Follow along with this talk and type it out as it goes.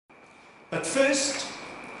But first,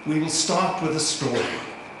 we will start with a story.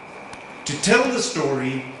 To tell the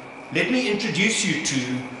story, let me introduce you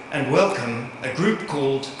to and welcome a group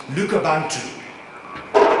called Lucabantu.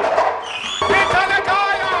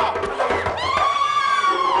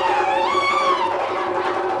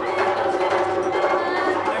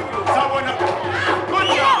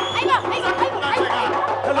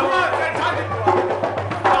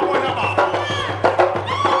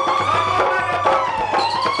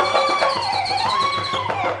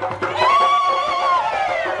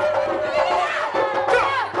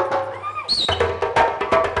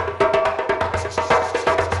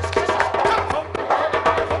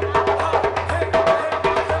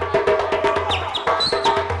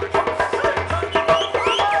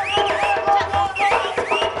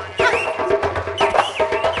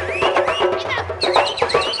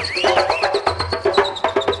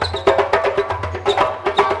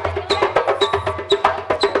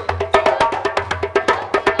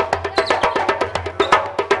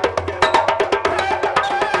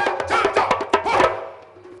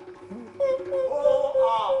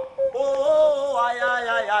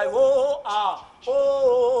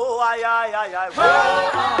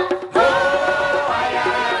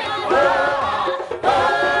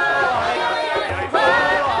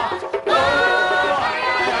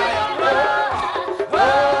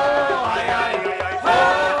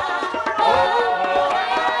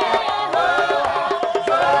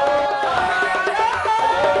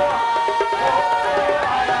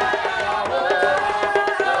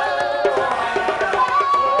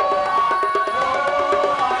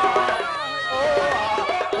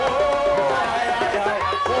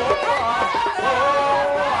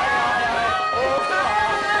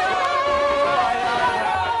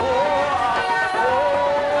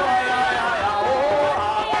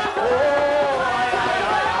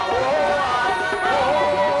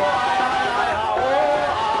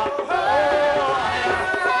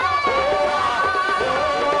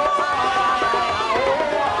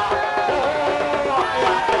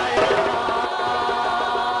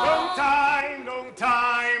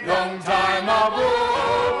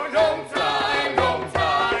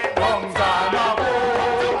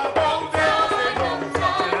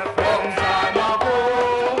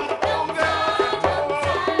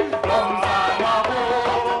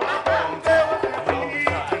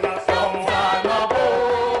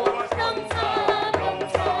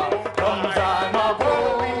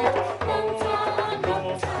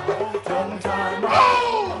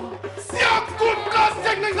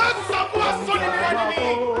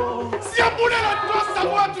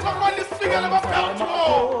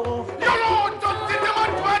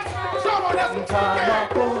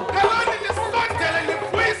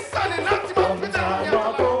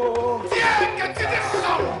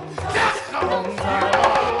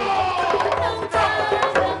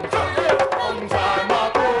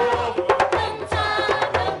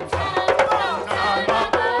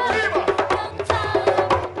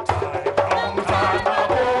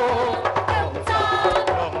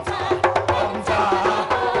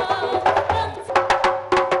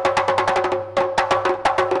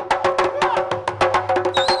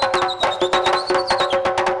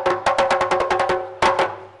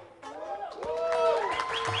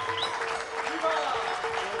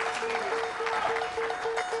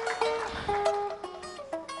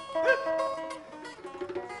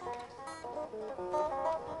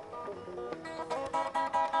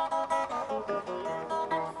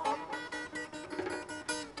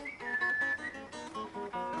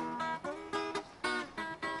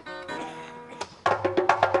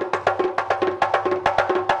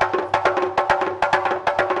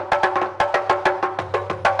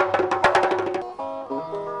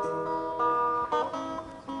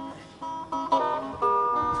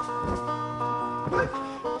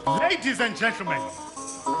 Ladies and gentlemen,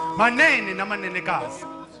 my name is Namanenekazi.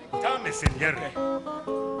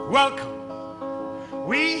 Welcome.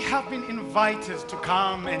 We have been invited to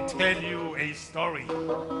come and tell you a story.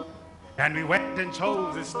 And we went and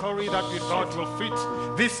chose a story that we thought will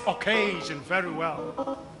fit this occasion very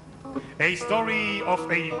well. A story of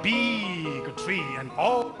a big tree and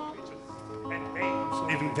all creatures and babes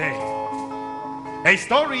living there. A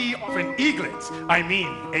story of an eaglet, I mean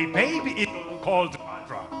a baby eagle called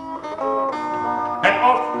and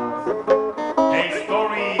also a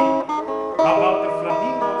story about the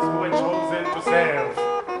flamingos who were chosen to serve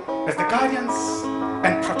as the guardians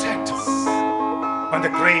and protectors on the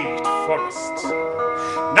great forest.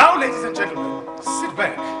 Now, ladies and gentlemen, sit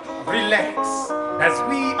back, relax, as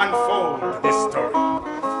we unfold this story.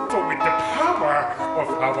 For with the power of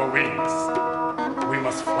our wings, we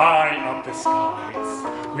must fly up the skies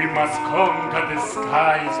We must conquer the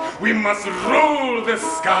skies. We must rule the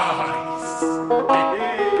skies.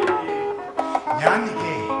 Yani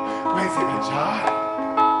ke kwenzeka njalo.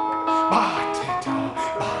 Bathetha.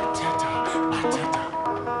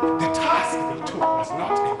 The task they took was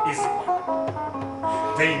not an easy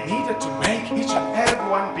one. They needed to make each and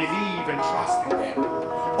everyone believe and trust in them.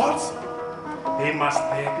 Also, they must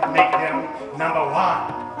make them number one.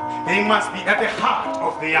 They must be at the heart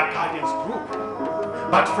of their guardians group.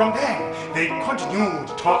 But from there, they continued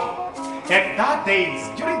talking. During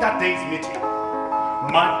that day's meeting,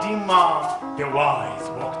 Madima the wise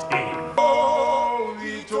walked in.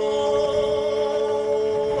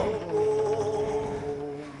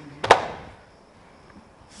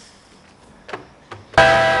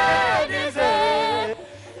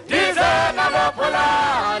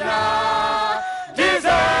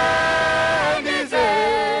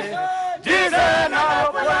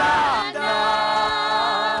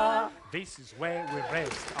 This is where we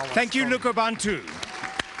rest our Thank you, story. Lucabantu.